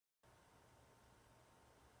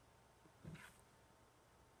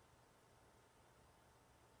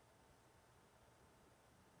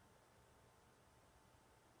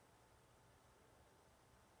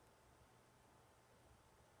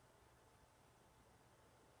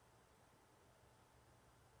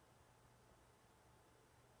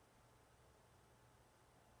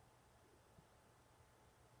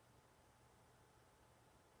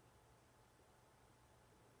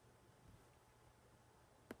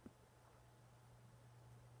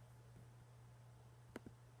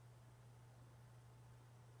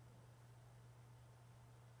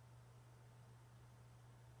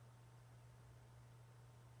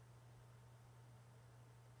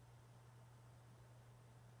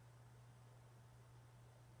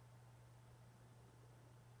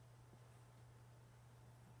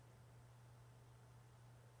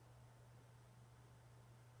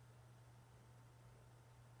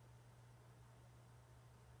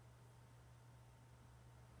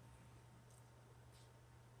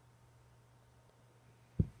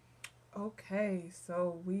Okay,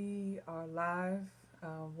 so we are live.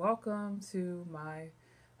 Welcome to my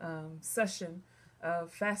session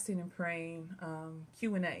of fasting and praying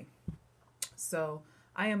Q&A. So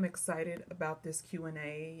I am excited about this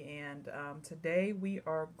Q&A, and today we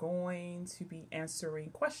are going to be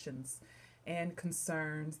answering questions and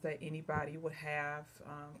concerns that anybody would have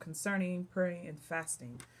concerning praying and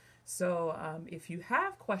fasting. So if you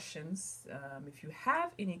have questions, if you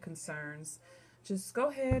have any concerns, just go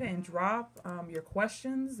ahead and drop your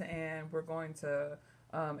questions, and we're going to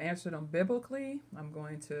answer them biblically. I'm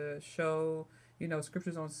going to show,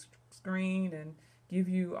 scriptures on screen and give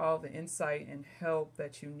you all the insight and help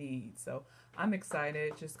that you need. So I'm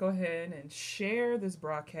excited. Just go ahead and share this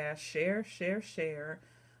broadcast. Share, share, share.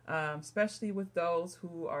 Especially with those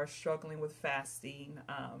who are struggling with fasting,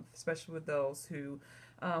 especially with those who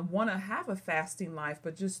want to have a fasting life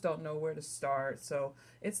but just don't know where to start. So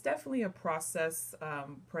it's definitely a process,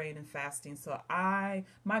 praying and fasting. So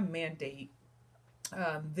my mandate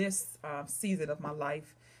this season of my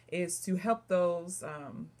life is to help those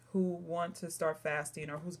who want to start fasting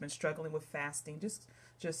or who's been struggling with fasting.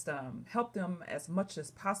 Just help them as much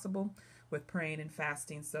as possible with praying and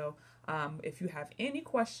fasting. So if you have any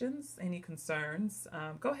questions, any concerns,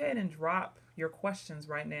 go ahead and drop your questions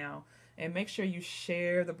right now. And make sure you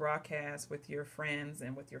share the broadcast with your friends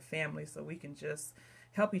and with your family so we can just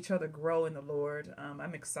help each other grow in the Lord.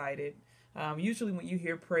 I'm excited. Usually, when you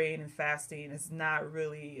hear praying and fasting, it's not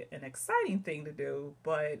really an exciting thing to do,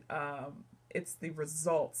 but it's the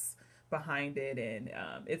results behind it, and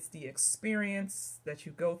it's the experience that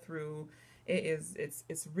you go through.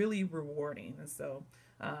 It's really rewarding, and so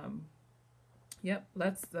yep.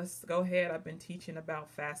 Let's go ahead. I've been teaching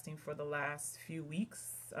about fasting for the last few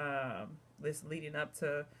weeks. This leading up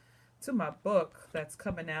to my book that's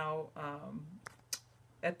coming out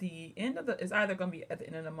at the end of it's either going to be at the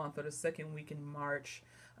end of the month or the second week in March.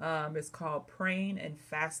 It's called Praying and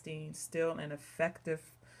Fasting, Still an Effective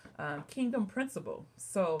Kingdom Principle.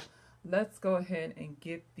 So let's go ahead and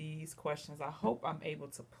get these questions. I hope I'm able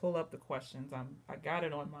to pull up the questions. I got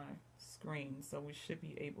it on my screen, so we should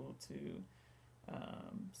be able to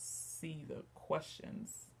see the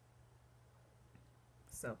questions.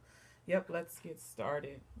 So, yep, let's get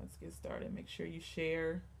started. Let's get started. Make sure you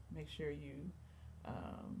share. Make sure you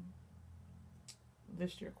um,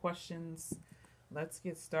 list your questions. Let's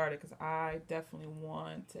get started because I definitely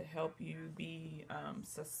want to help you be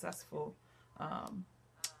successful um,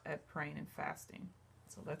 at praying and fasting.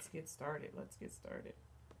 So let's get started. Let's get started.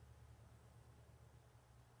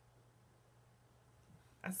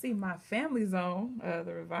 I see my family's on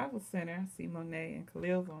the Revival Center. I see Monet and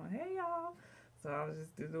Khalil's on. Hey, y'all. So I was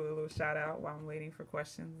just do a little shout out while I'm waiting for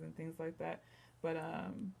questions and things like that. But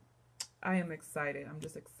I am excited. I'm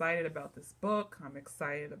just excited about this book. I'm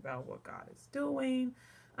excited about what God is doing.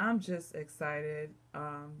 I'm just excited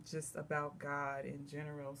just about God in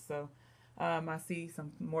general. So I see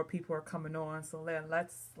some more people are coming on. So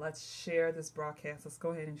let's share this broadcast. Let's go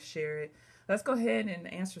ahead and share it. Let's go ahead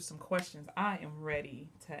and answer some questions. I am ready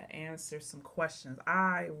to answer some questions.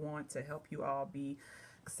 I want to help you all be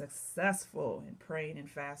successful in praying and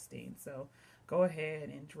fasting. So go ahead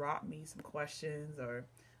and drop me some questions or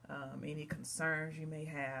any concerns you may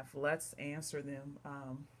have. Let's answer them.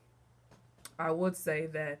 I would say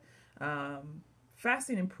that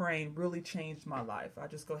fasting and praying really changed my life. I'll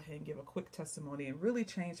just go ahead and give a quick testimony. It really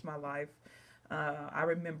changed my life. I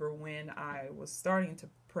remember when I was starting to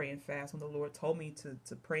pray and fast, when the Lord told me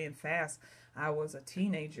to pray and fast, I was a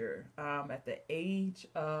teenager. At the age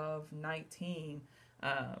of 19,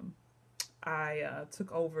 I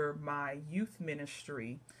took over my youth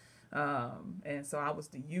ministry. And so I was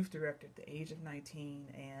the youth director at the age of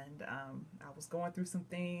 19, and I was going through some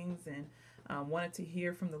things and wanted to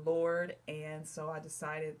hear from the Lord, and so I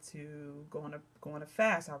decided to go on a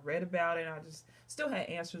fast. I read about it, and I just still had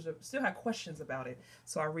answers, still had questions about it.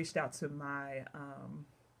 So I reached out to my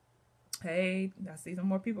hey, I see some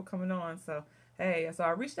more people coming on. So hey, so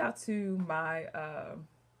I reached out to my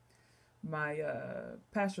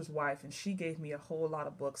pastor's wife, and she gave me a whole lot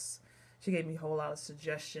of books. She gave me a whole lot of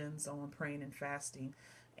suggestions on praying and fasting.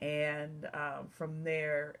 And from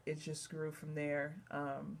there, it just grew from there.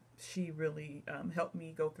 She really helped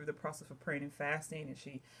me go through the process of praying and fasting, and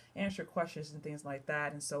she answered questions and things like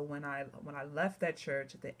that. And so when I left that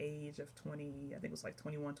church at the age of 20, I think it was like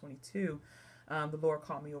 21, 22, the Lord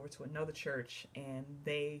called me over to another church, and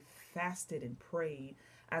they fasted and prayed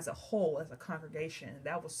as a whole, as a congregation.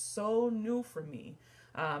 That was so new for me.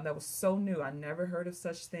 That was so new. I never heard of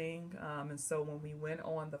such thing. And so when we went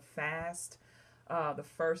on the fast, the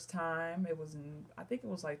first time, I think it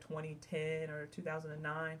was like 2010 or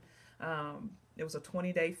 2009. It was a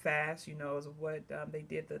 20-day fast, is what they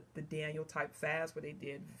did, the Daniel type fast where they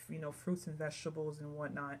did, fruits and vegetables and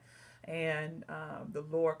whatnot. And the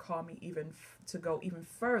Lord called me to go even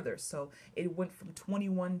further. So it went from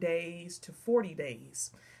 21 days to 40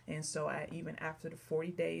 days. And so even after the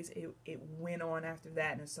 40 days, it went on after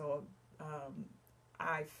that. And so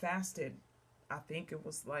I fasted. I think it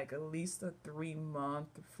was like at least a 3-month,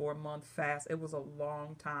 4-month fast. It was a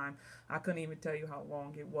long time. I couldn't even tell you how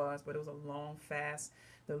long it was, but it was a long fast.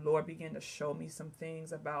 The Lord began to show me some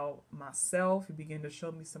things about myself. He began to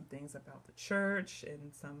show me some things about the church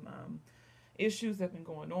and some issues that have been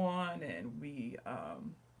going on. And the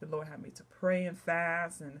Lord had me to pray and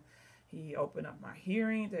fast, and He opened up my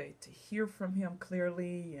hearing to hear from Him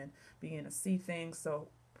clearly and begin to see things. So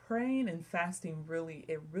praying and fasting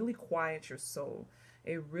really quiets your soul.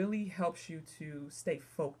 It really helps you to stay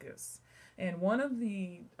focused. And one of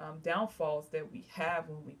the downfalls that we have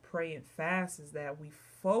when we pray and fast is that we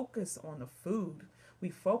focus on the food. We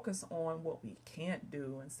focus on what we can't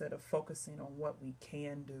do instead of focusing on what we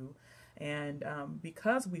can do. And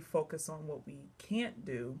because we focus on what we can't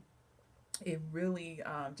do, it really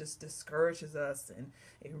just discourages us, and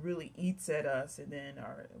it really eats at us. And then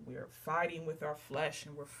we're fighting with our flesh,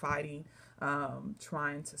 and we're fighting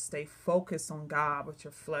trying to stay focused on God, but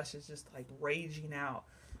your flesh is just like raging out.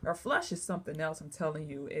 Our flesh is something else. I'm telling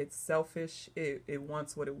you, it's selfish. It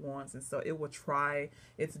wants what it wants, and so it will try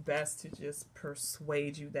its best to just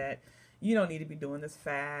persuade you that you don't need to be doing this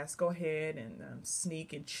fast. Go ahead and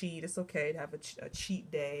sneak and cheat. It's okay to have a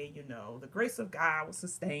cheat day. The grace of God will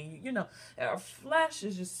sustain you. Our flesh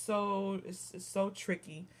is just it's so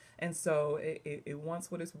tricky. And so it wants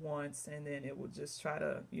what it wants, and then it will just try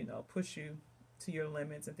to, push you to your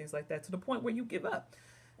limits and things like that, to the point where you give up.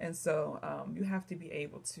 And so you have to be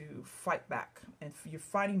able to fight back, and you're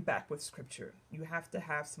fighting back with scripture. You have to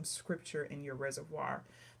have some scripture in your reservoir.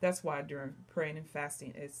 That's why during praying and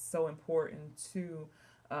fasting, it's so important to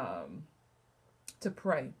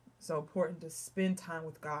pray. So important to spend time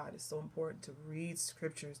with God. It's so important to read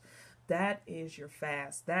scriptures. That is your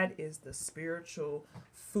fast. That is the spiritual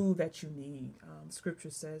food that you need. Scripture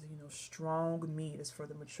says, strong meat is for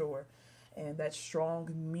the mature. And that strong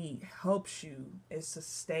meat helps you. It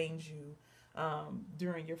sustains you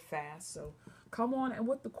during your fast. So come on and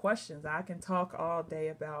with the questions. I can talk all day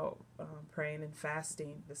about praying and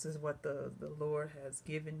fasting. This is what the Lord has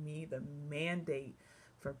given me, the mandate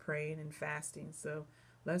for praying and fasting. So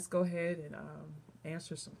let's go ahead and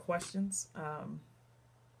answer some questions.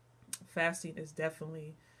 Fasting is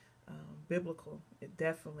definitely biblical. It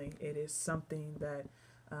is something that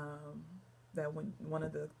when one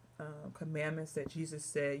of the commandments that Jesus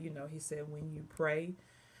said, He said, when you pray,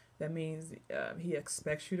 that means He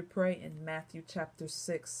expects you to pray. In Matthew chapter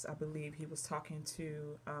 6, I believe He was talking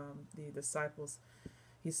to the disciples.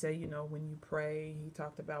 He said, when you pray, He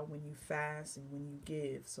talked about when you fast and when you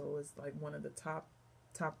give. So it's like one of the top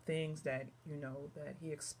things that, that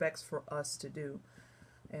He expects for us to do.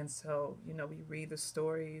 And so, we read the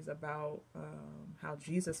stories about how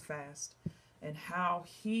Jesus fasted and how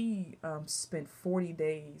He spent 40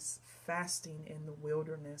 days fasting in the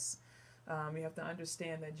wilderness. You have to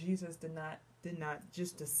understand that Jesus did not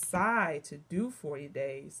just decide to do 40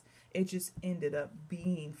 days. It just ended up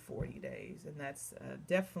being 40 days. And that's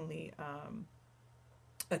definitely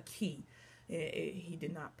a key. He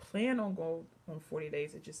did not plan on going on 40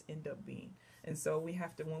 days. It just ended up being. And so we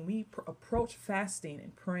have to, when we approach fasting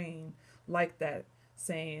and praying like that,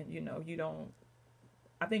 saying, you don't,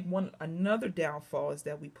 I think another downfall is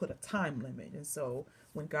that we put a time limit. And so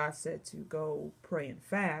when God said to go pray and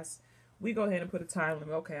fast, we go ahead and put a time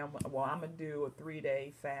limit. Okay, I'm going to do a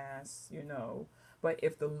 3-day fast, But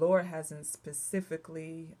if the Lord hasn't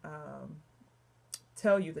specifically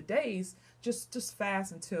tell you the days, just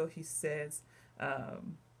fast until He says,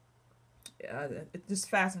 just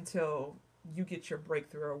fast until you get your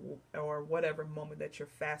breakthrough or whatever moment that you're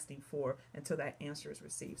fasting for, until that answer is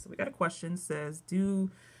received. So we got a question, says, do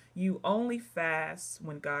you only fast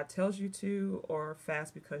when God tells you to, or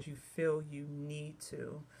fast because you feel you need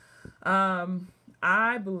to?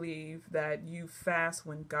 I believe that you fast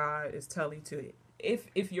when God is telling you to.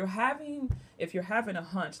 If you're having a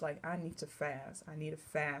hunch like I need to fast,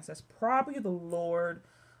 that's probably the Lord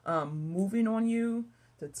moving on you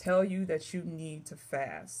to tell you that you need to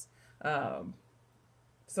fast.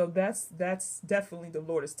 So that's definitely the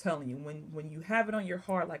Lord is telling you when you have it on your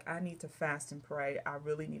heart, like I need to fast and pray. I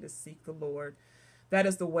really need to seek the Lord. That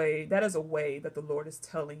is a way that the Lord is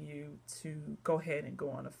telling you to go ahead and go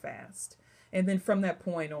on a fast. And then from that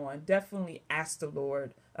point on, definitely ask the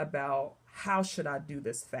Lord about how should I do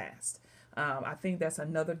this fast. I think that's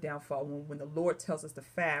another downfall when the Lord tells us to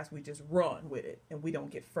fast, we just run with it and we don't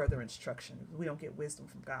get further instruction. We don't get wisdom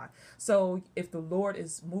from God. So if the Lord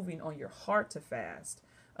is moving on your heart to fast,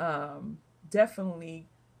 definitely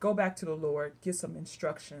go back to the Lord, get some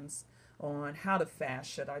instructions on how to fast.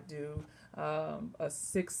 Should I do a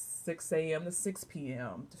 6 a.m. to 6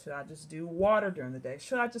 p.m.? Should I just do water during the day?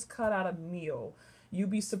 Should I just cut out a meal? You'd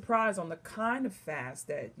be surprised on the kind of fast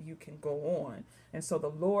that you can go on. And so the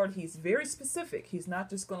Lord, He's very specific. He's not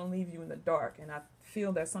just going to leave you in the dark. And I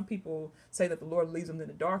feel that some people say that the Lord leaves them in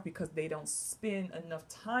the dark because they don't spend enough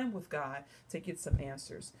time with God to get some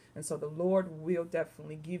answers. And so the Lord will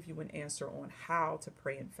definitely give you an answer on how to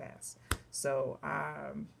pray and fast. So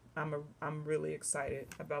I'm really excited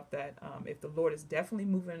about that. If the Lord is definitely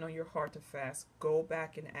moving on your heart to fast, go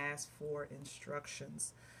back and ask for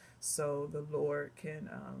instructions so the Lord can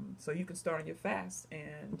so you can start on your fast.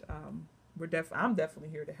 And I'm definitely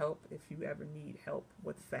here to help if you ever need help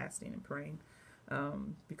with fasting and praying,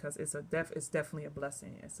 because it's definitely a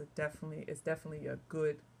blessing. It's definitely a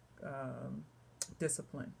good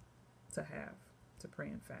discipline to have, to pray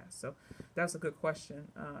and fast. So that's a good question.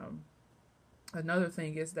 Another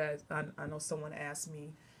thing is that I know someone asked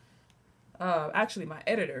me, actually my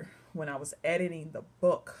editor, when I was editing the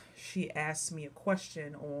book, she asked me a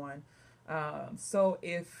question on, so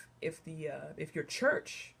if your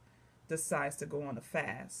church decides to go on a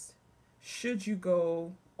fast, should you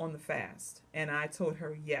go on the fast? And I told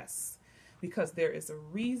her yes, because there is a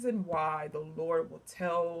reason why the Lord will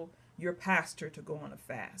tell your pastor to go on a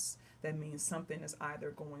fast. That means something is either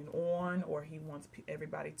going on or he wants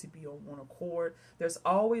everybody to be on one accord. There's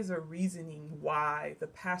always a reasoning why the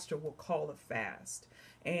pastor will call a fast.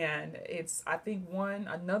 And it's, I think,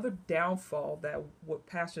 another downfall that what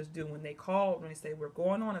pastors do when they say we're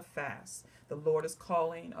going on a fast, the Lord is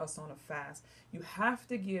calling us on a fast, you have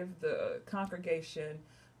to give the congregation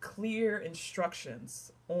clear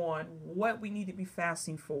instructions on what we need to be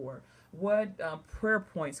fasting for, what prayer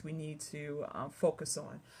points we need to focus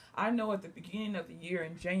on. I know at the beginning of the year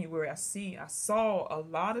in January, I saw a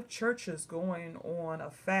lot of churches going on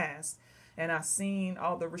a fast, and I seen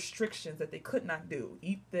all the restrictions that they could not do.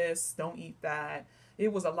 Eat this, don't eat that.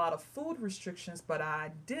 It was a lot of food restrictions, but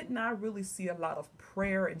I did not really see a lot of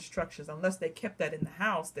prayer instructions, unless they kept that in the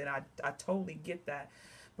house. Then I totally get that.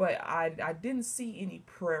 But I didn't see any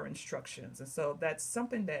prayer instructions. And so that's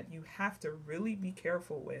something that you have to really be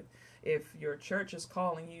careful with. If your church is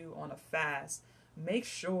calling you on a fast, make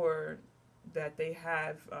sure that they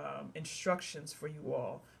have instructions for you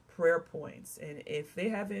all, prayer points. And if they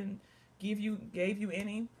haven't gave you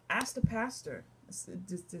any, ask the pastor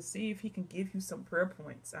to see if he can give you some prayer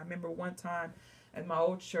points. I remember one time at my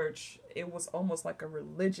old church, it was almost like a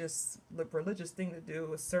religious thing to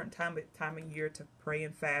do, a certain time of year to pray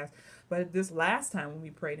and fast. But this last time when we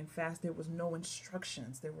prayed and fast, there was no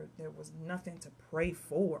instructions. There was nothing to pray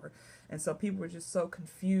for. And so people were just so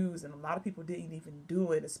confused, and a lot of people didn't even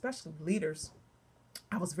do it, especially leaders.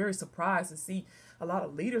 I was very surprised to see a lot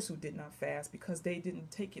of leaders who did not fast because they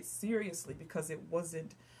didn't take it seriously, because it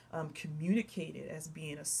wasn't communicated as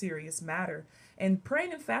being a serious matter. And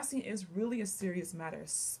praying and fasting is really a serious matter,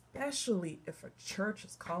 especially if a church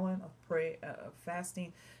is calling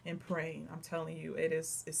fasting and praying. I'm telling you,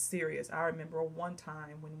 it's serious. I remember one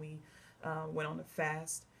time when we went on a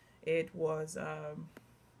fast. It was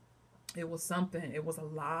something. It was a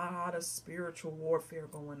lot of spiritual warfare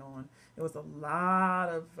going on. It was a lot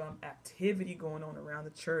of activity going on around the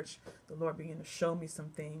church. The Lord began to show me some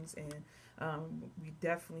things, and we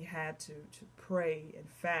definitely had to pray and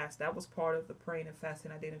fast. That was part of the praying and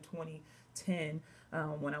fasting I did in 2010,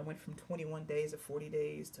 when I went from 21 days to 40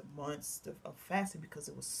 days to months of fasting, because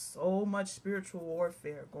it was so much spiritual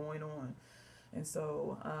warfare going on. And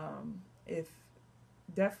so if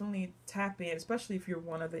definitely tap in, especially if you're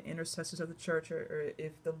one of the intercessors of the church, or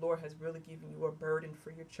if the Lord has really given you a burden for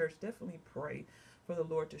your church, definitely pray for the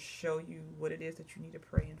Lord to show you what it is that you need to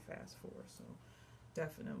pray and fast for. So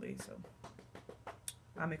definitely. So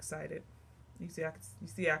I'm excited. You see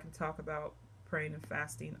I can talk about praying and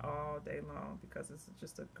fasting all day long, because it's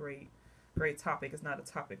just a great topic. It's not a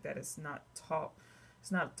topic that is not taught.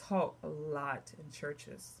 It's not taught a lot in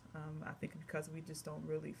churches. I think because we just don't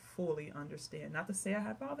really fully understand. Not to say I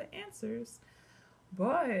have all the answers,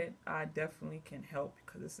 but I definitely can help,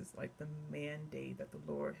 because this is like the mandate that the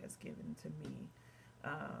Lord has given to me.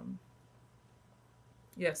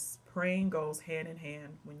 Yes, praying goes hand in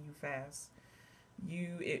hand when you fast.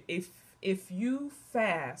 If you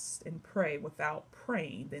fast and pray without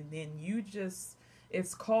praying, then you just,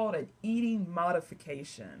 it's called an eating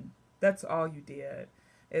modification. That's all you did.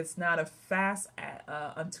 It's not a fast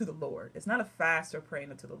unto the Lord. It's not a fast or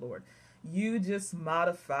praying unto the Lord. You just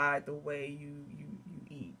modified the way you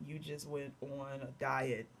eat. You just went on a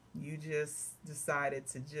diet. You just decided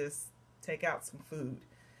to just take out some food,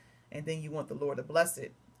 and then you want the Lord to bless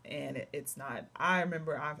it. And it's not. I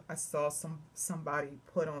remember I saw somebody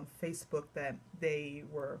put on Facebook that they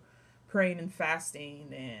were praying and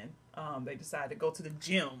fasting, and they decided to go to the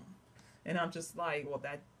gym. And I'm just like, well,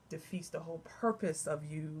 that defeats the whole purpose of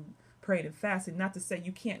you praying and fasting. Not to say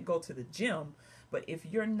you can't go to the gym, but if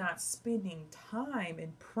you're not spending time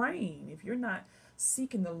in praying, if you're not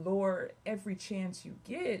seeking the Lord every chance you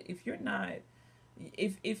get, if you're not,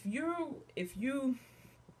 if you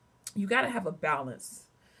you got to have a balance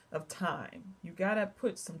of time. You got to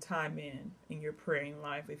put some time in your praying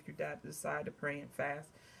life if you decide to pray and fast.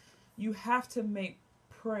 You have to make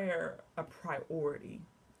prayer a priority.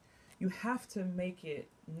 You have to make it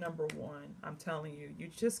number one. I'm telling you, you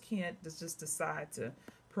just can't just decide to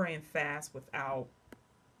pray and fast without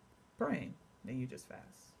praying. Then you just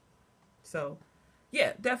fast. So,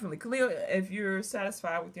 yeah, definitely, Khalil. If you're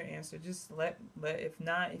satisfied with your answer, just let. If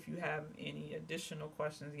not, if you have any additional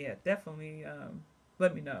questions, yeah, definitely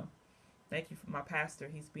let me know. Thank you for my pastor.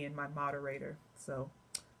 He's being my moderator. So,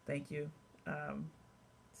 thank you.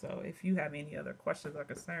 So, if you have any other questions or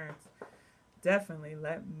concerns, definitely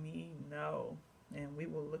let me know, and we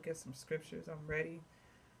will look at some scriptures. I'm ready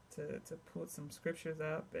to put some scriptures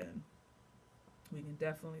up, and we can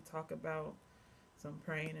definitely talk about some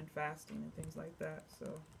praying and fasting and things like that.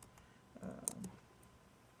 So,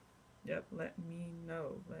 yep, let me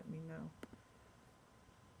know. Let me know.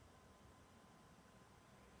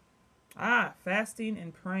 Fasting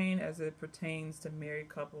and praying as it pertains to married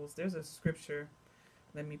couples. There's a scripture.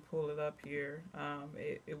 Let me pull it up here.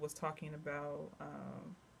 It was talking about,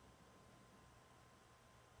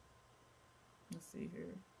 let's see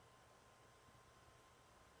here.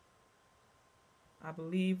 I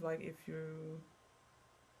believe, like,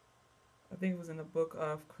 I think it was in the book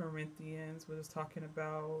of Corinthians, where it was talking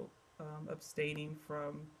about abstaining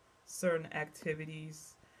from certain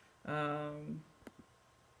activities.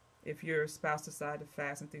 If your spouse decide to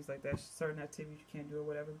fast and things like that, certain activities you can't do or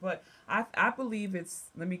whatever. But I believe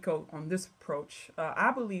let me go on this approach.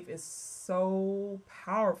 I believe it's so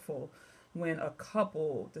powerful when a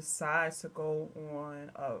couple decides to go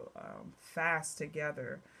on a fast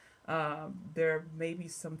together. There may be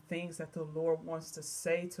some things that the Lord wants to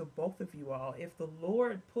say to both of you all. If the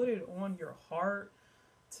Lord put it on your heart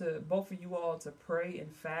to both of you all to pray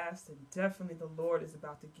and fast, and definitely the Lord is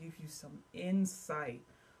about to give you some insight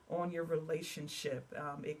on your relationship.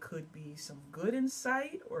 It could be some good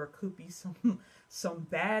insight, or it could be some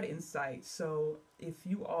bad insight. So if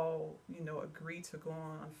you all agree to go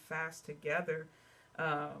on fast together,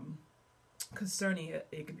 concerning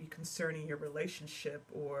it could be concerning your relationship,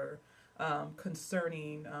 or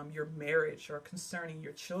concerning your marriage, or concerning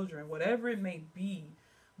your children, whatever it may be.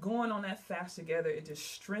 Going on that fast together, it just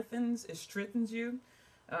strengthens you,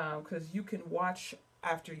 because you can watch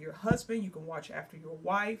after your husband, you can watch after your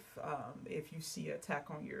wife. If you see an attack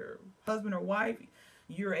on your husband or wife,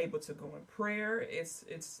 you're able to go in prayer. It's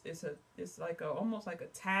like almost like a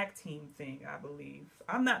tag team thing, I believe.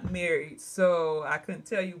 I'm not married, so I couldn't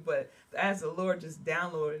tell you, but as the Lord just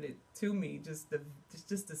downloaded it to me, just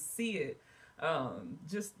to see it,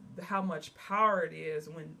 just how much power it is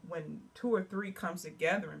when two or three comes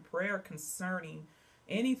together in prayer concerning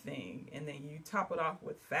anything, and then you top it off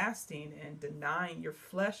with fasting and denying your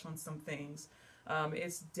flesh on some things.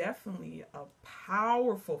 It's definitely a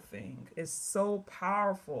powerful thing. It's so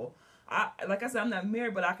powerful. Like I said, I'm not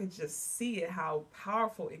married, but I could just see it, how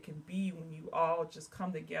powerful it can be when you all just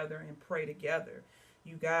come together and pray together.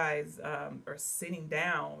 You guys are sitting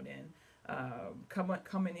down and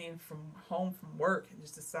coming in from home from work, and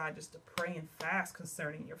just decide just to pray and fast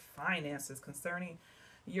concerning your finances, concerning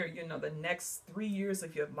your the next 3 years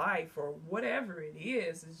of your life, or whatever it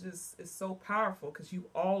is. It's so powerful, because you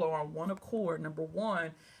all are on one accord, number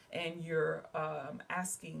one, and you're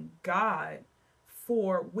asking God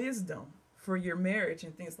for wisdom for your marriage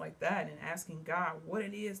and things like that, and asking God what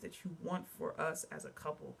it is that you want for us as a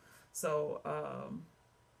couple. So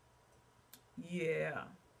yeah,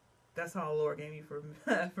 that's how the Lord gave me for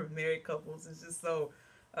for married couples. It's just so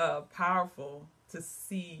powerful to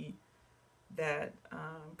see that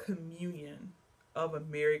communion of a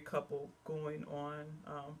married couple going on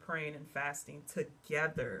praying and fasting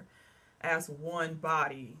together as one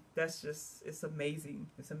body. It's amazing.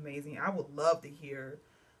 It's amazing. I would love to hear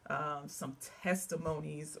some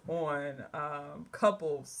testimonies on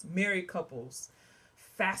married couples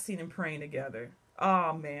fasting and praying together.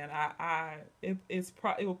 Oh man, it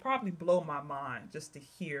will probably blow my mind just to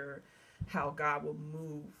hear how God will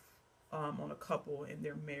move on a couple in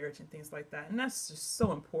their marriage and things like that. And that's just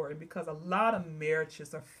so important because a lot of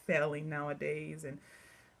marriages are failing nowadays, and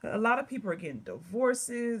a lot of people are getting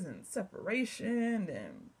divorces and separation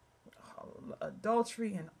and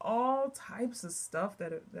adultery and all types of stuff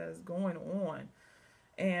that is going on.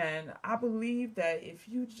 And I believe that if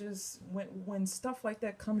you just when stuff like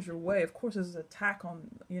that comes your way, of course, there's an attack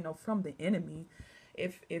on from the enemy.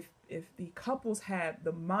 If the couples had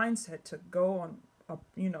the mindset to go on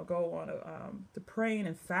to praying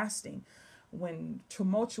and fasting, when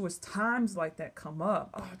tumultuous times like that come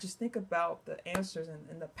up, oh, just think about the answers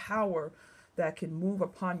and the power that can move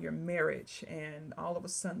upon your marriage, and all of a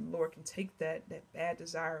sudden, the Lord can take that bad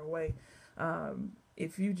desire away.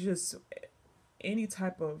 If you just any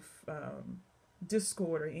type of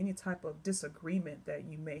discord or any type of disagreement that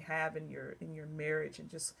you may have in your marriage, and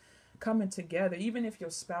just coming together, even if your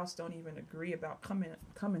spouse don't even agree about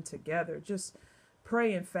coming together, just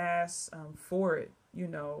pray and fast for it,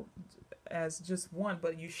 as just one.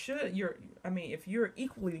 But if you're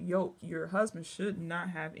equally yoked, your husband should not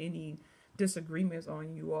have any disagreements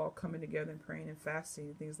on you all coming together and praying and fasting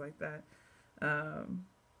and things like that.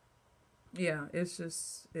 Yeah, it's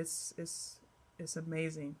just it's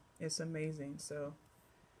amazing. It's amazing. So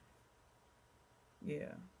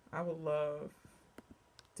yeah, I would love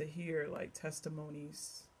to hear like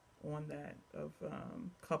testimonies on that of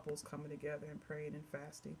couples coming together and praying and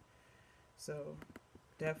fasting. So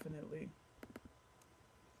definitely,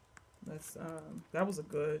 that's that was a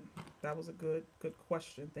good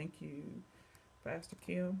question. Thank you, Pastor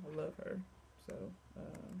Kim. I love her. So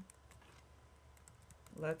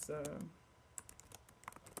let's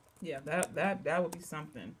yeah, that would be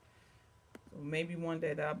something. So maybe one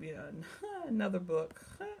day that'll be another book.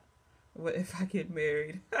 What if I get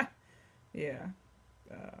married? Yeah,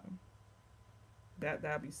 um,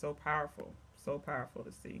 that'd be so powerful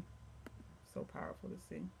to see, so powerful to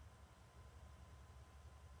see.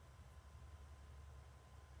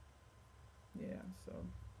 Yeah, so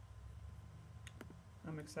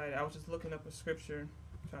I'm excited. I was just looking up a scripture,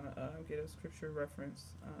 trying to get a scripture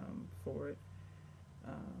reference for it.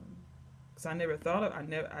 Because I never thought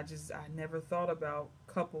about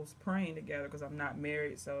couples praying together because I'm not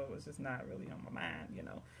married, so it was just not really on my mind.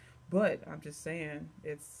 But I'm just saying,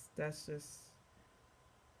 that's just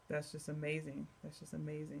amazing. That's just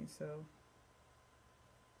amazing. So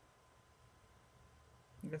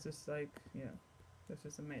I guess it's like, yeah, that's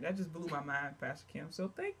just amazing. That just blew my mind, Pastor Kim. So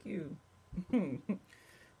thank you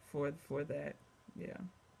for that. Yeah,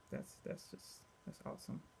 that's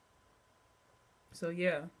awesome. So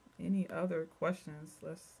yeah, any other questions?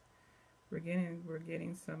 We're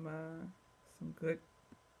getting some good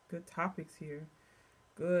topics here.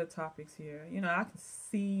 Good topics here. I can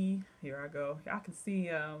see, here I go. I can see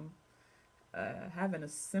having a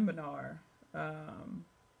seminar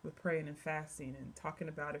with praying and fasting and talking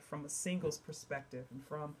about it from a singles perspective and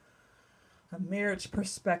from a marriage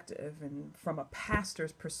perspective and from a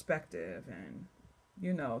pastor's perspective, and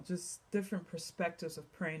just different perspectives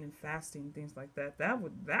of praying and fasting, things like that. That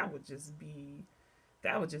would just be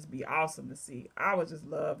awesome to see. I would just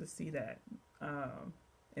love to see that.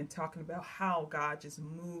 And talking about how God just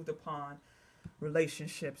moved upon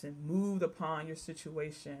relationships and moved upon your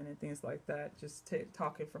situation and things like that. Just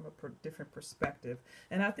talking from a different perspective.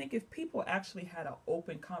 And I think if people actually had an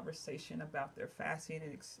open conversation about their fasting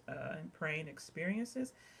and praying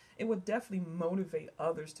experiences, it would definitely motivate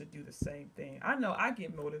others to do the same thing. I know I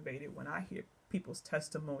get motivated when I hear people's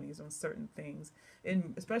testimonies on certain things,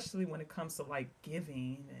 and especially when it comes to like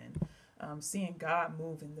giving and seeing God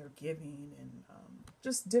move in their giving, and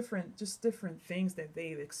just different things that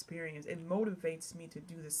they've experienced. It motivates me to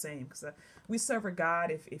do the same because we serve a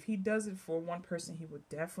God. If He does it for one person, He would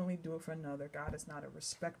definitely do it for another. God is not a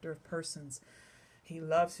respecter of persons. He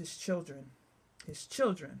loves His children. His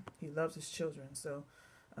children. He loves His children. So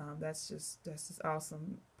that's just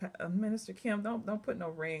awesome. Minister Kim, don't put no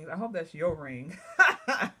rings. I hope that's your ring.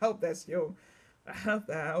 I hope that's your. I hope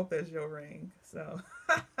that's your ring. So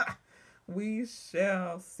we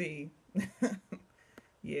shall see.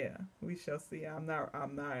 Yeah, we shall see. I'm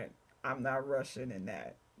not rushing in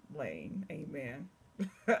that lane. Amen.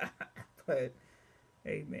 But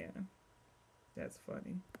amen. That's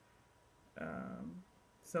funny.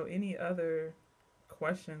 So any other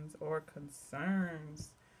questions or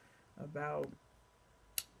concerns about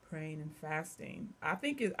praying and fasting? I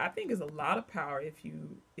think it's a lot of power if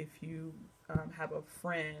you have a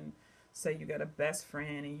friend. Say you got a best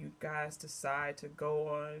friend and you guys decide to go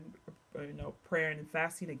on, prayer and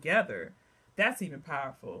fasting together. that's even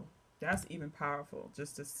powerful. That's even powerful,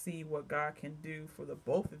 just to see what God can do for the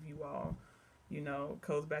both of you all.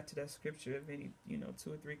 Goes back to that scripture, if any,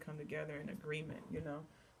 two or three come together in agreement.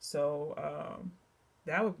 So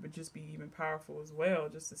that would just be even powerful as well,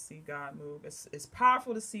 just to see God move. It's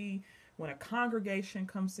powerful to see when a congregation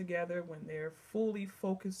comes together, when they're fully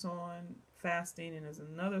focused on fasting. And there's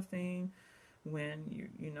another thing when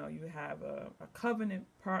you have a covenant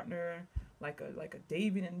partner, like a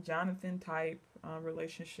David and Jonathan type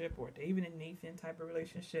relationship, or David and Nathan type of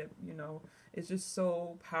relationship. It's just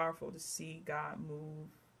so powerful to see God move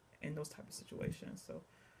in those type of situations. So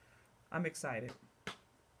I'm excited.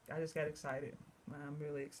 I just got excited. I'm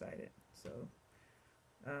really excited. So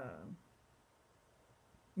um,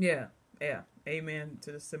 yeah, yeah. Amen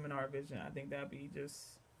to the seminar vision. I think that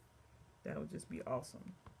would just be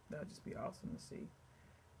awesome. That would just be awesome to see.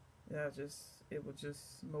 It would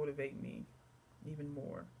just motivate me even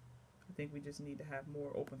more. I think we just need to have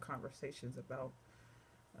more open conversations about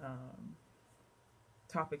um,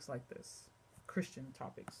 topics like this, Christian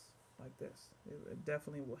topics like this. It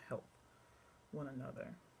definitely will help one another.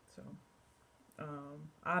 So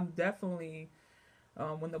I'm definitely,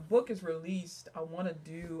 when the book is released, I want to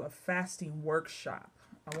do a fasting workshop.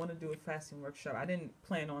 I didn't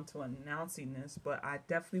plan on to announcing this, but I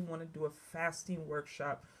definitely want to do a fasting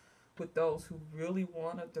workshop with those who really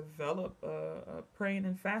want to develop a praying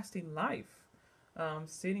and fasting life.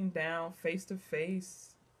 Sitting down face to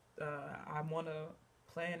face. I want to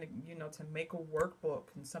plan, to make a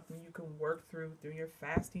workbook and something you can work through your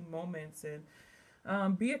fasting moments,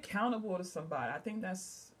 and be accountable to somebody. I think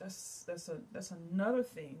that's another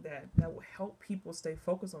thing that will help people stay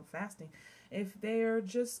focused on fasting. If they're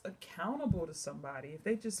just accountable to somebody, if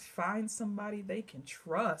they just find somebody they can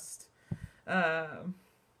trust, um,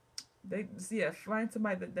 find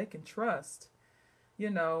somebody that they can trust,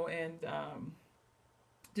 and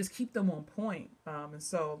just keep them on point. And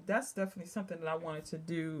so that's definitely something that I wanted to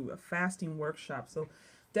do, a fasting workshop. So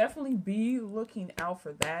definitely be looking out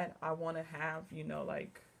for that. I want to have,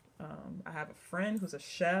 I have a friend who's a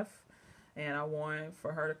chef, and I want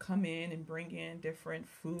for her to come in and bring in different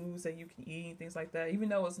foods that you can eat, things like that. Even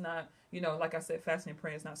though it's not, like I said, fasting and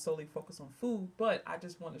praying is not solely focused on food, but I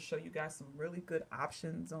just want to show you guys some really good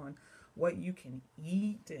options on what you can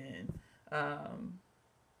eat, and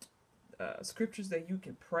scriptures that you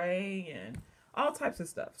can pray, and all types of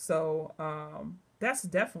stuff. So that's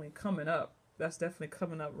definitely coming up. That's definitely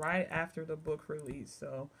coming up right after the book release.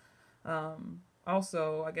 So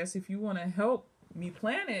also, I guess if you want to help me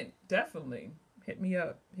plan it, definitely hit me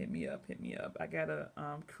up. I got a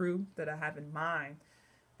crew that I have in mind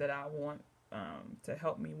that I want to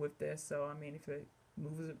help me with this. So I mean,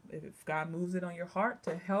 if God moves it on your heart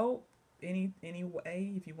to help any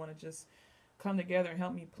way, if you want to just come together and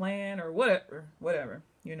help me plan, or whatever,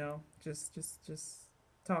 just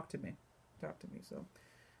talk to me. So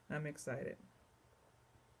I'm excited.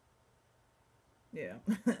 Yeah.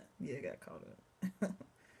 Yeah, got caught up.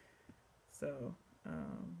 So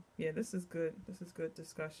yeah, this is good. This is good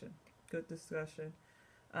discussion.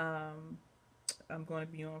 um I'm going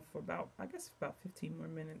to be on for about 15 more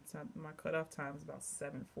minutes. My cutoff time is about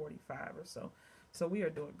 7:45 or so. So we are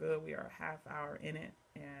doing good. We are a half hour in it,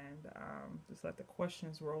 and just let the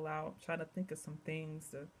questions roll out. Trying to think of some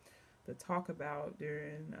things to talk about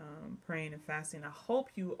during praying and fasting. I hope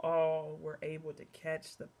you all were able to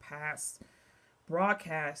catch the past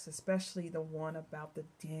broadcast, especially the one about the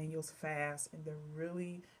Daniel's fast, and the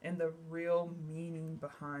real meaning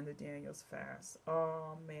behind the Daniel's fast.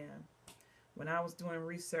 Oh man. When I was doing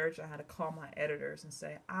research, I had to call my editors and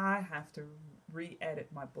say, I have to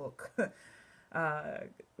re-edit my book.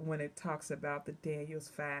 When it talks about the Daniel's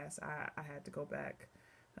fast, I had to go back.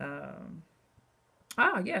 Um,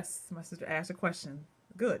 yes, my sister asked a question.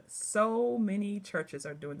 Good. So many churches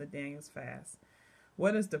are doing the Daniel's fast.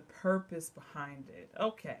 What is the purpose behind it?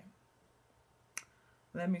 Okay,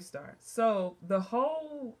 let me start. So the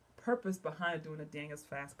whole purpose behind doing the Daniel's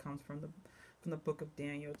fast comes from the book of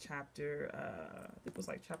Daniel, chapter it was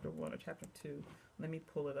like chapter 1 or chapter 2. Let me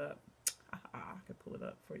pull it up. I can pull it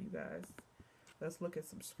up for you guys. Let's look at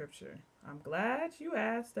some scripture. I'm glad you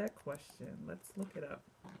asked that question. Let's look it up.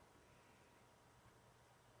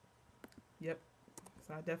 Yep.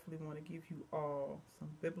 So I definitely want to give you all some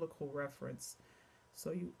biblical reference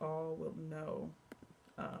so you all will know.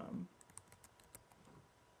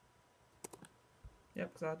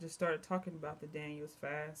 Yep, because I just started talking about the Daniel's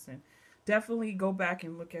fast, and definitely go back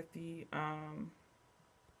and look at the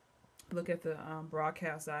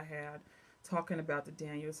broadcast I had talking about the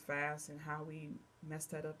Daniel's fast and how we messed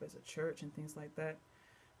that up as a church and things like that.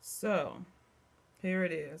 So Here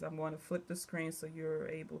it is. I'm going to flip the screen so you're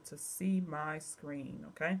able to see my screen,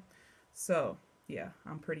 okay? So, yeah,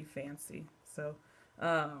 I'm pretty fancy. So,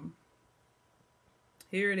 um,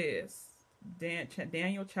 here it is.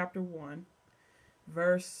 Daniel chapter 1,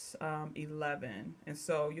 verse 11. And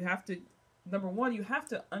so you have to, number one, you have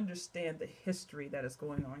to understand the history that is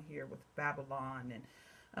going on here with Babylon and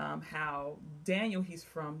how Daniel, he's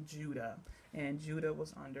from Judah, and Judah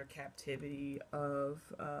was under captivity of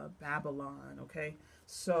Babylon, okay?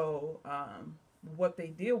 So what they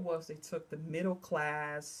did was they took the middle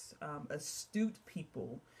class, astute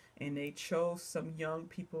people, and they chose some young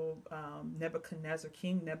people.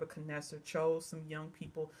 King Nebuchadnezzar chose some young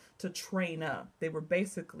people to train up. They were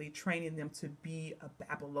basically training them to be a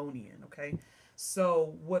Babylonian, okay?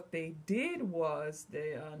 So what they did was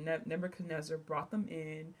Nebuchadnezzar brought them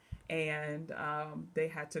in, and they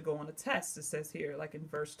had to go on a test. It says here, like in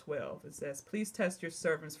verse 12, it says, please test your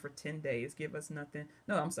servants for 10 days. Give us nothing.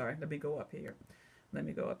 No, I'm sorry. Let me go up here.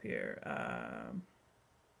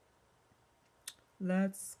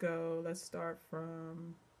 Let's go. Let's start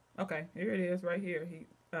from. Okay, here it is, right here.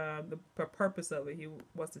 The purpose of it, he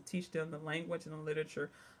was to teach them the language and the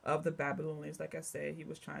literature of the Babylonians. Like I said, he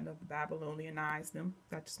was trying to Babylonianize them.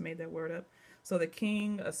 I just made that word up. So the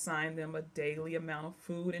king assigned them a daily amount of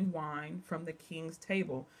food and wine from the king's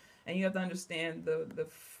table. And you have to understand the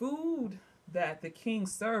food that the king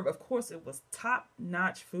served. Of course, it was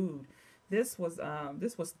top-notch food. This was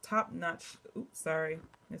top-notch. Oops, sorry.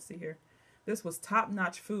 Let's see here. This was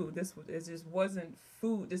top-notch food. It just wasn't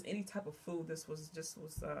food, just any type of food. This was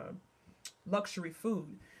luxury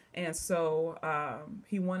food. And so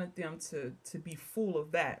he wanted them to be full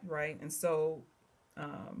of that, right? And so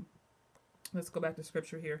let's go back to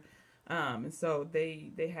scripture here. And so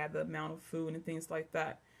they had the amount of food and things like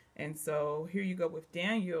that. And so here you go with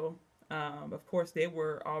Daniel. Of course, they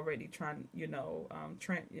were already trying,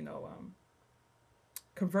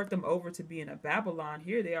 convert them over to being a Babylon.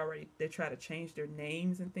 Here they try to change their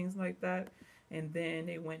names and things like that. And then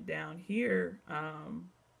they went down here.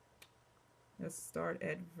 Let's start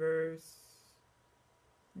at verse.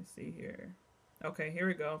 Let's see here. Okay, here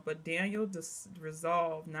we go. But Daniel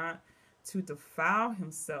resolved not to defile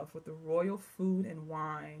himself with the royal food and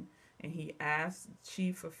wine, and he asked the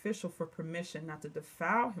chief official for permission not to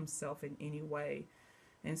defile himself in any way.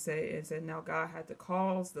 And said, now God had to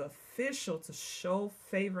cause the official to show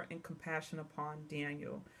favor and compassion upon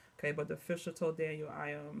Daniel. Okay, but the official told Daniel,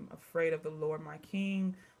 I am afraid of the Lord my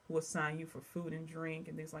king, who will assign you for food and drink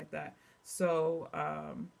and things like that. So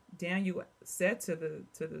Daniel said to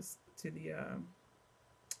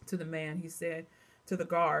the man, he said to the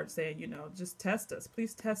guard, saying, just test us,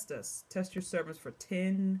 please test us, test your servants for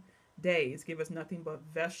 10 days, give us nothing but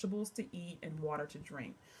vegetables to eat and water to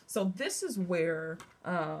drink. So this is where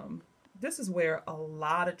a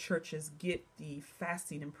lot of churches get the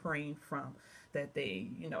fasting and praying from, that they,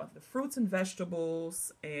 the fruits and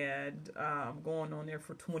vegetables and going on there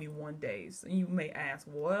for 21 days. And you may ask,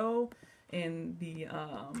 well, in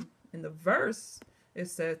the verse it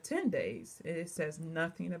says 10 days. It says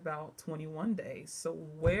nothing about 21 days. So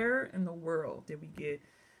where in the world did we get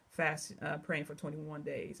praying for 21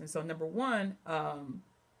 days? And so number one,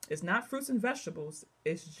 it's not fruits and vegetables.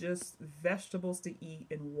 It's just vegetables to eat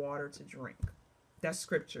and water to drink. That's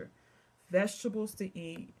scripture. Vegetables to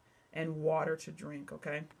eat and water to drink,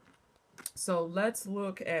 okay? So let's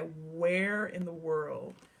look at where in the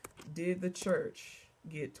world did the church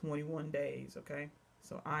get 21 days, okay?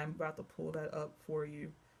 So I'm about to pull that up for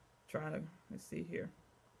you. Let's see here.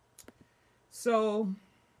 So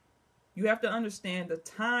you have to understand the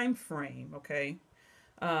time frame, okay?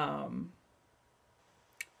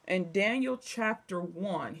 In Daniel chapter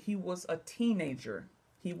 1, he was a teenager.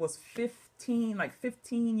 He was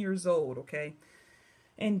 15 years old, okay?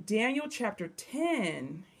 In Daniel chapter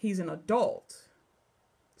 10, he's an adult.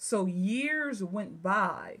 So years went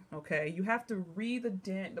by, okay? You have to read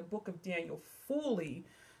the book of Daniel fully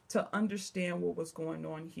to understand what was going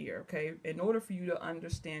on here, okay? In order for you to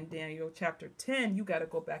understand Daniel chapter 10, you got to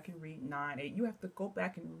go back and read 9, 8. You have to go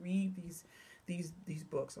back and read these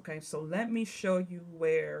books, okay? So let me show you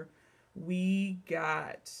where we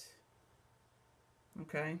got,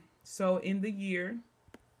 okay? So in the year,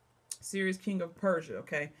 Cyrus, king of Persia,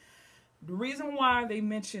 okay? The reason why they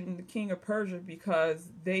mentioned the king of Persia, because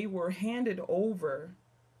they were handed over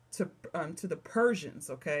to the Persians,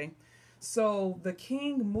 okay? So the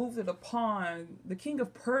king of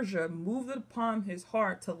Persia moved it upon his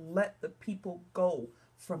heart to let the people go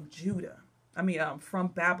from from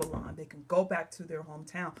Babylon. They can go back to their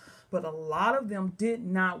hometown. But a lot of them did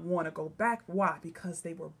not want to go back. Why? Because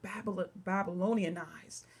they were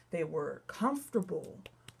Babylonianized. They were comfortable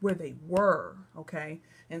where they were, okay?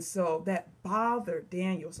 And so that bothered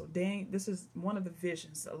Daniel. So this is one of the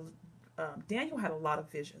visions. Daniel had a lot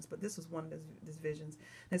of visions, but this was one of his visions.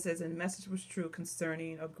 It says, and the message was true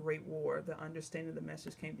concerning a great war. The understanding of the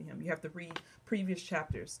message came to him. You have to read previous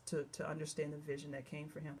chapters to understand the vision that came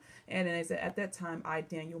for him. And then it said, at that time, I,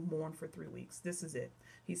 Daniel, mourned for 3 weeks. This is it.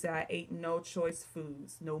 He said, I ate no choice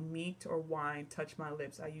foods, no meat or wine touched my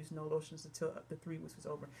lips. I used no lotions until the 3 weeks was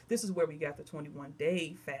over. This is where we got the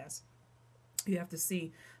 21-day fast. You have to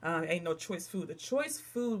see, ain't no choice food. The choice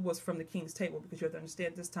food was from the king's table, because you have to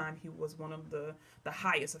understand this time he was one of the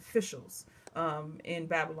highest officials in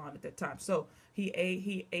Babylon at that time. So he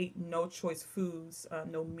ate no choice foods,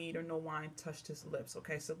 no meat or no wine touched his lips.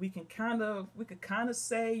 Okay, so we could kind of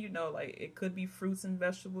say, you know, like it could be fruits and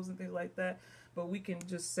vegetables and things like that. But we can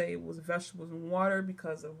just say it was vegetables and water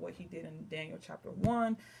because of what he did in Daniel chapter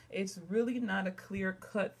 1. It's really not a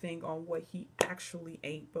clear-cut thing on what he actually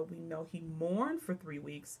ate, but we know he mourned for 3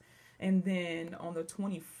 weeks. And then on the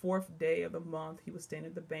 24th day of the month, he was staying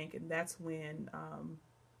at the bank, and that's when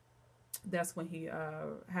he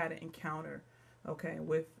had an encounter, okay,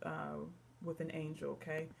 with an angel,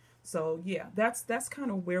 okay. So yeah, that's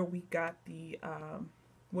kind of where we got the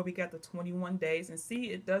 21 days. And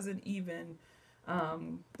see, it doesn't even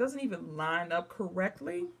line up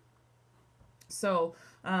correctly. So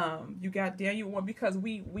you got Daniel 1, because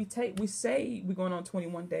we say we're going on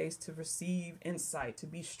 21 days to receive insight, to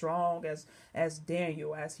be strong as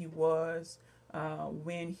Daniel, as he was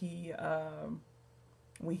when he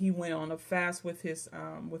went on a fast with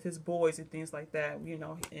his boys and things like that. You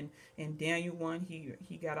know, in Daniel 1,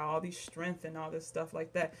 he got all these strength and all this stuff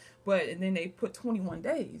like that. And then they put 21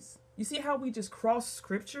 days. You see how we just cross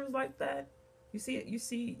scriptures like that? You see it. You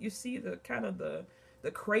see the kind of the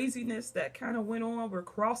craziness that kind of went on. We're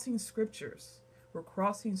crossing scriptures.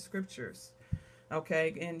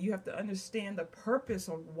 Okay, and you have to understand the purpose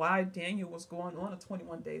on why Daniel was going on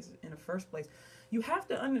 21 days in the first place. You have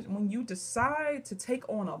to when you decide to take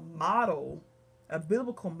on a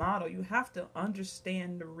biblical model, you have to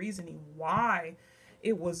understand the reasoning why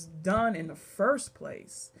it was done in the first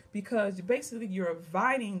place. Because basically you're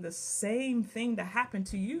inviting the same thing that happened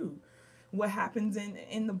to you, what happens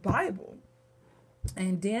in the Bible.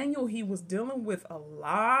 And Daniel, he was dealing with a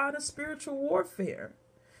lot of spiritual warfare.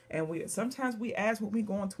 And sometimes we ask when we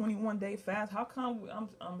go on 21-day fast, how come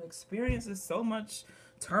I'm experiencing so much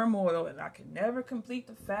turmoil and I can never complete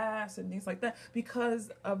the fast and things like that?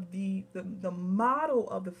 Because of the model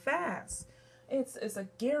of the fast. It's a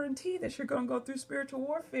guarantee that you're going to go through spiritual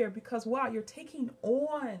warfare, because wow, you're taking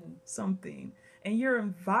on something and you're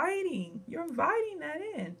inviting that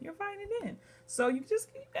in. You're inviting it in. So you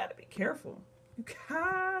got to be careful. You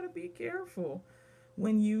got to be careful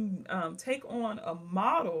when you take on a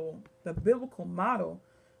model, the biblical model.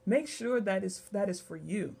 Make sure that is for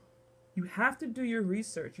you. You have to do your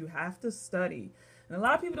research. You have to study. And a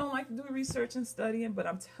lot of people don't like to do research and studying, but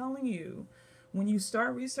I'm telling you, when you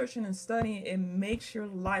start researching and studying, it makes your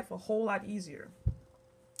life a whole lot easier.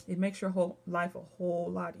 It makes your whole life a whole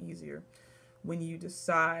lot easier when you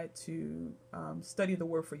decide to study the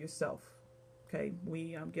word for yourself. Okay,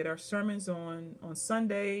 we get our sermons on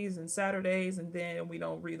Sundays and Saturdays, and then we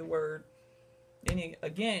don't read the word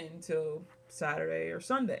again until Saturday or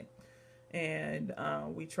Sunday. And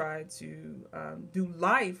we try to do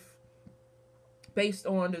life based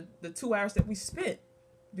on the 2 hours that we spent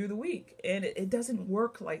through the week. And it doesn't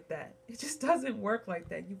work like that. It just doesn't work like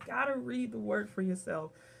that. You got to read the word for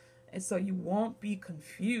yourself. And so you won't be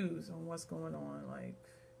confused on what's going on. Like,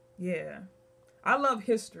 yeah. I love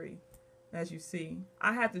history, as you see.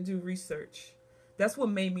 I had to do research. That's what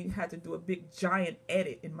made me have to do a big, giant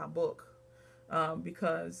edit in my book.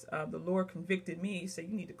 Because the Lord convicted me. He said,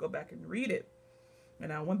 you need to go back and read it.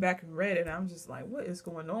 And I went back and read it. And I'm just like, what is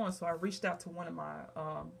going on? So I reached out to one of my,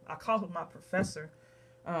 I called him my professor.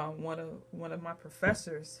 One of my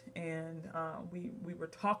professors, and we were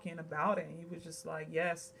talking about it, and he was just like,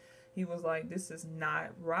 yes, he was like, this is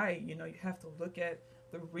not right. You know, you have to look at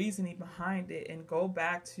the reasoning behind it and go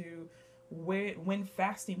back to when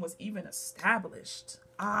fasting was even established.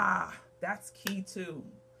 That's key too.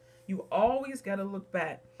 You always got to look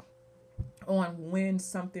back on when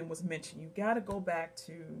something was mentioned. You got to go back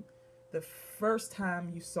to the first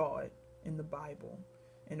time you saw it in the Bible.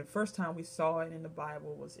 And the first time we saw it in the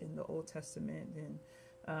Bible was in the Old Testament.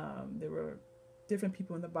 And there were different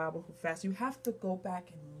people in the Bible who fasted. You have to go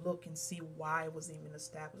back and look and see why it was even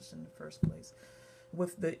established in the first place.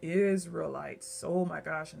 With the Israelites, oh my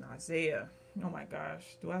gosh, and Isaiah, oh my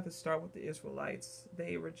gosh, do I have to start with the Israelites?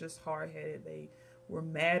 They were just hard-headed. They were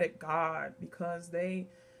mad at God because they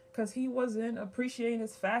because he wasn't appreciating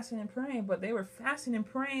his fasting and praying, but they were fasting and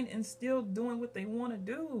praying and still doing what they want to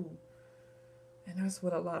do. And that's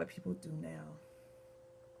what a lot of people do now.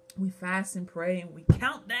 We fast and pray and we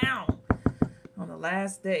count down on the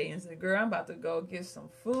last day and say, girl, I'm about to go get some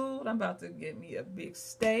food. I'm about to get me a big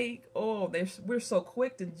steak. Oh, we're so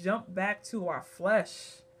quick to jump back to our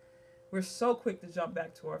flesh. We're so quick to jump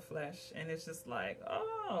back to our flesh. And it's just like,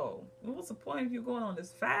 oh, what's the point of you going on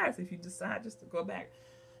this fast if you decide just to go back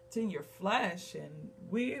to your flesh? And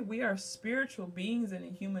we are spiritual beings in a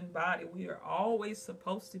human body. We are always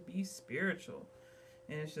supposed to be spiritual.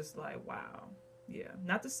 And it's just like, wow. Yeah.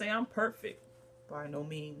 Not to say I'm perfect. By no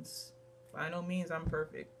means. By no means I'm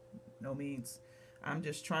perfect. No means. I'm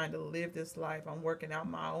just trying to live this life. I'm working out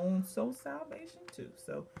my own soul salvation too.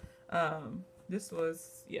 So this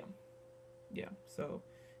was, yeah. So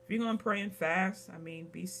if you're going to pray and fast, I mean,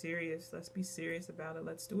 be serious. Let's be serious about it.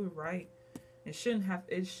 Let's do it right. It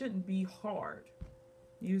shouldn't be hard.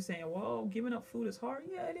 You saying, well, giving up food is hard?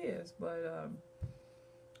 Yeah, it is. But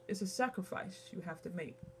it's a sacrifice you have to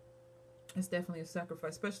make. It's definitely a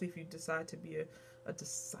sacrifice, especially if you decide to be a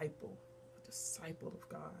disciple of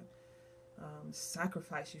God.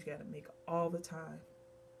 Sacrifice you got to make all the time.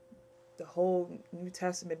 The whole New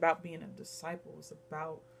Testament about being a disciple is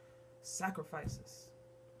about sacrifices,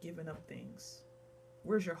 giving up things.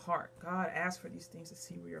 Where's your heart? God asks for these things to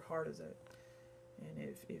see where your heart is at. And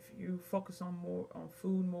if you focus on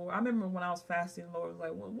food more, I remember when I was fasting, the Lord was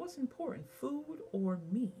like, well, what's important, food or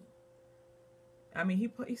me? I mean,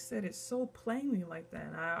 he said it so plainly like that,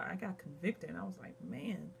 and I got convicted, and I was like,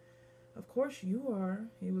 man, of course you are.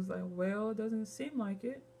 He was like, well, it doesn't seem like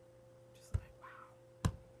it. Just like,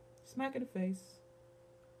 wow. Smack in the face.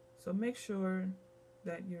 So make sure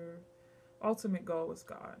that your ultimate goal is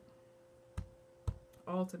God.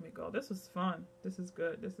 Ultimate goal. This is fun. This is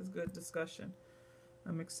good. This is good discussion.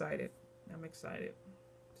 I'm excited.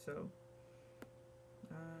 So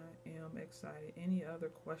I am excited. Any other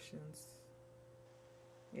questions?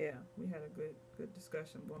 Yeah, we had a good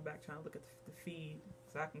discussion. Going back trying to look at the feed,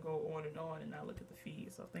 so I can go on and not look at the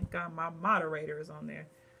feed. So thank God my moderator is on there,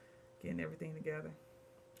 getting everything together.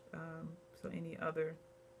 So any other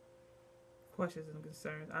questions and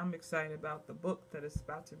concerns? I'm excited about the book that is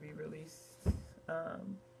about to be released.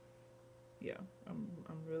 Yeah, I'm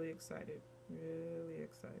really excited,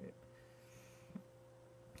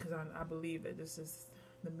 because I believe that this is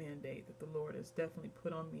the mandate that the Lord has definitely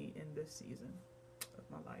put on me in this season of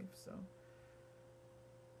my life. So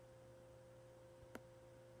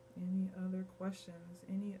any other questions,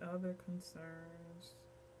 any other concerns?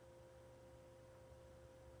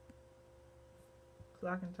 So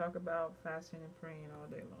I can talk about fasting and praying all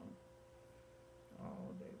day long.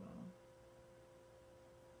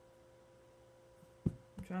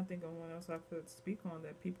 I'm trying to think of what else I could speak on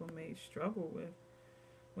that people may struggle with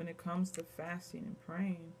when it comes to fasting and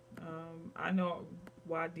praying. I know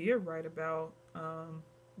I did write about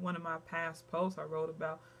one of my past posts. I wrote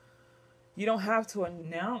about you don't have to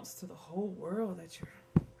announce to the whole world that you're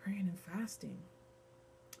praying and fasting.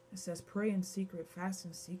 It says pray in secret, fast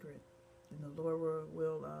in secret, and the Lord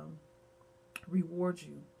will reward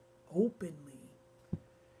you openly.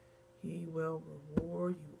 He will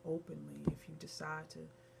reward you openly if you decide to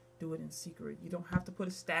do it in secret. You don't have to put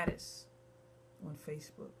a status on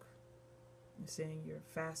Facebook and saying you're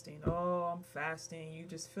fasting. Oh, I'm fasting. You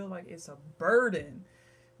just feel like it's a burden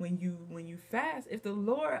when you fast. If the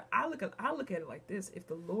Lord, I look at it like this: if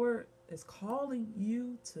the Lord is calling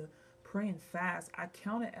you to pray and fast, I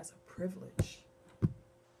count it as a privilege.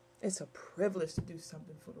 It's a privilege to do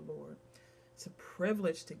something for the Lord. It's a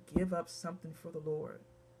privilege to give up something for the Lord.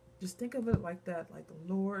 Just think of it like that. Like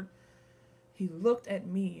the Lord, He looked at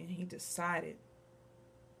me and He decided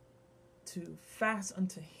to fast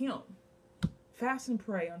unto Him. Fast and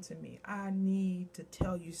pray unto me. I need to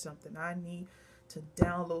tell you something. I need to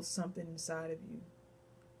download something inside of you.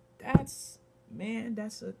 That's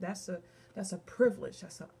a privilege.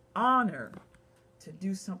 That's an honor to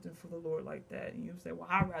do something for the Lord like that. And you say, well,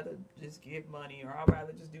 I'd rather just give money, or I'd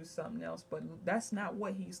rather just do something else. But that's not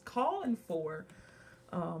what He's calling for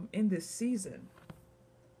in this season.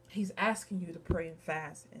 He's asking you to pray and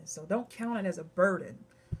fast. And so don't count it as a burden,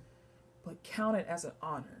 but count it as an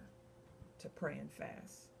honor to pray and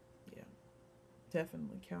fast. Yeah,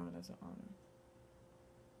 definitely count it as an honor.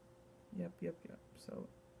 Yep. So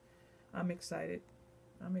I'm excited.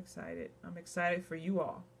 I'm excited for you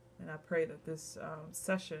all. And I pray that this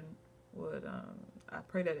session would, I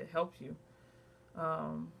pray that it helps you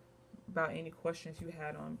about any questions you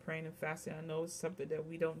had on praying and fasting. I know it's something that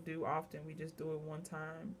we don't do often. We just do it one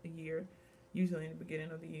time a year, usually in the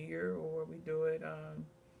beginning of the year, or we do it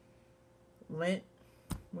Lent,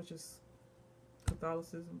 which is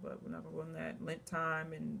Catholicism, but we're not going to go on that. Lent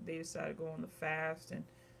time, and they decided to go on the fast and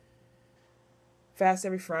fast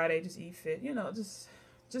every Friday, just eat fit.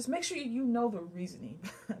 Just make sure you know the reasoning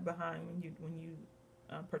behind when you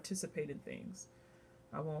participate in things.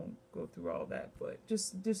 I won't go through all that, but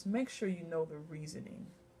just make sure you know the reasoning.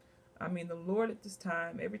 I mean, the Lord at this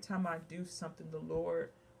time, every time I do something, the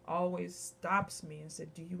Lord always stops me and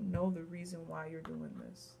said, "Do you know the reason why you're doing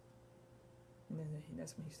this?" And then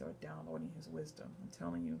that's when He started downloading His wisdom. I'm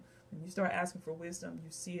telling you, when you start asking for wisdom,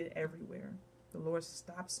 you see it everywhere. The Lord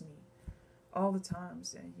stops me all the time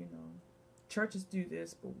saying, churches do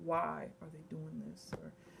this, but why are they doing this?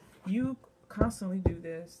 Or you constantly do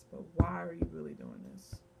this, but why are you really doing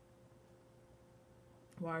this?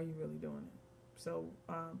 Why are you really doing it? So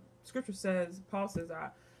Scripture says, Paul says,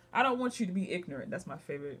 I don't want you to be ignorant. That's my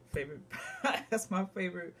favorite. That's my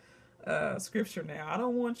favorite scripture now. I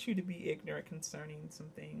don't want you to be ignorant concerning some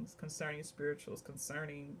things, concerning spirituals,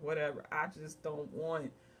 concerning whatever. I just don't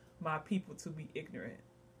want my people to be ignorant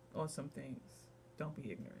on some things. Don't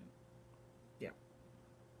be ignorant. Yep.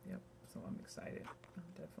 So I'm excited. I'm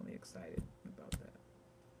definitely excited about that.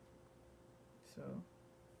 So,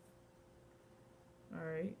 all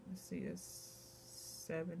right. Let's see. It's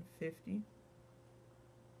 7:50.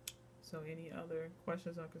 So, any other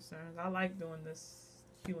questions or concerns? I like doing this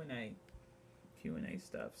Q&A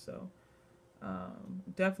stuff. So,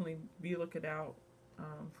 definitely be looking out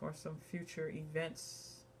for some future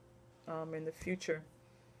events in the future.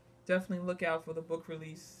 Definitely look out for the book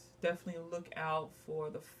release. Definitely look out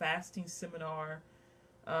for the fasting seminar,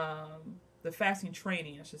 the fasting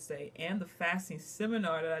training, I should say, and the fasting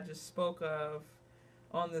seminar that I just spoke of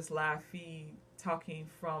on this live feed, talking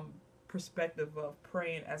from perspective of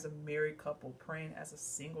praying as a married couple, praying as a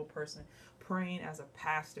single person, praying as a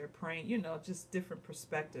pastor, praying, just different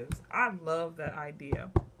perspectives. I love that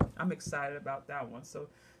idea. I'm excited about that one. So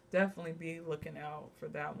definitely be looking out for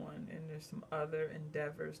that one. And there's some other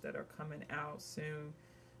endeavors that are coming out soon.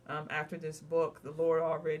 After this book, the Lord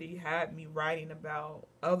already had me writing about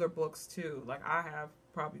other books too. Like I have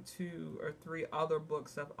probably 2 or 3 other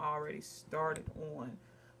books I've already started on.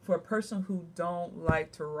 For a person who don't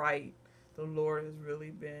like to write, the Lord has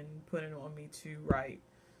really been putting on me to write.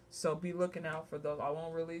 So be looking out for those. I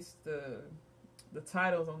won't release the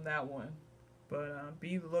titles on that one, but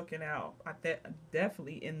be looking out.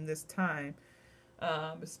 Definitely in this time,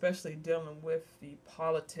 especially dealing with the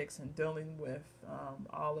politics and dealing with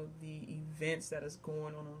all of the events that is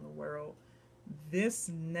going on in the world. This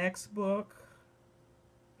next book,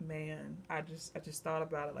 man, I just thought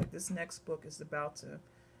about it. Like, this next book is about to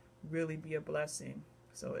really be a blessing.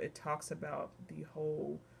 So it talks about the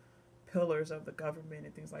whole pillars of the government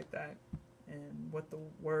and things like that, and what the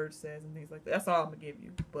word says and things like that. That's all I'm gonna give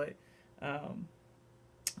you. But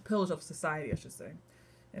pillars of society, I should say.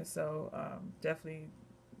 And so definitely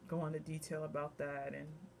go into detail about that and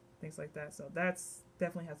things like that. So that's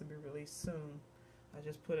definitely has to be released soon. I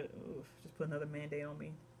just put another mandate on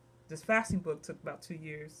me. This fasting book took about 2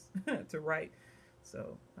 years to write.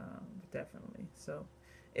 So definitely. So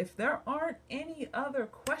if there aren't any other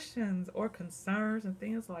questions or concerns and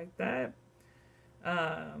things like that,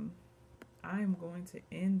 I am going to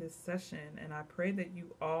end this session. And I pray that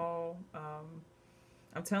you all,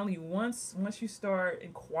 I'm telling you, once you start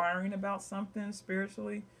inquiring about something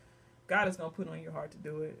spiritually, God is going to put on your heart to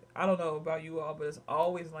do it. I don't know about you all, but it's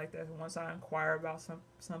always like that. Once I inquire about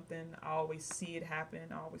something, I always see it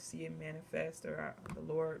happen. I always see it manifest, or the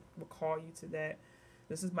Lord will call you to that.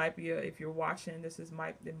 Might be if you're watching, it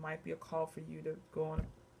might be a call for you to go on,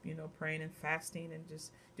 praying and fasting and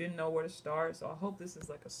just didn't know where to start. So I hope this is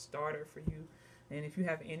like a starter for you. And if you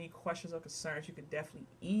have any questions or concerns, you can definitely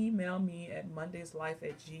email me at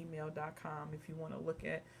mondayslife@gmail.com. If you want to look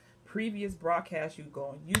at previous broadcasts, you go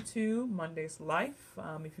on YouTube, Monday's Life.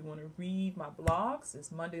 If you want to read my blogs, it's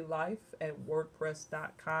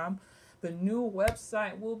mondaylife@wordpress.com. The new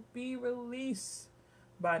website will be released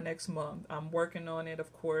by next month. I'm working on it,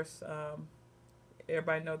 of course.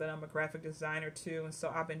 Everybody know that I'm a graphic designer too, and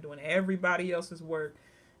so I've been doing everybody else's work,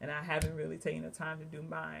 and I haven't really taken the time to do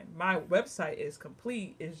mine. My website is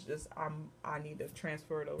complete. It's just I need to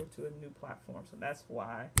transfer it over to a new platform, so that's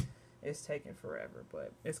why it's taking forever.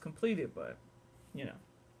 But it's completed. But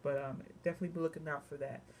definitely be looking out for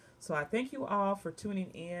that. So I thank you all for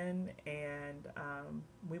tuning in, and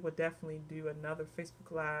we will definitely do another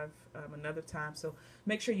Facebook Live another time. So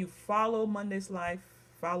make sure you follow Monday's Life,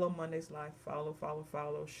 follow,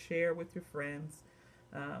 share with your friends.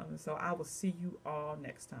 So I will see you all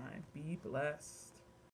next time. Be blessed.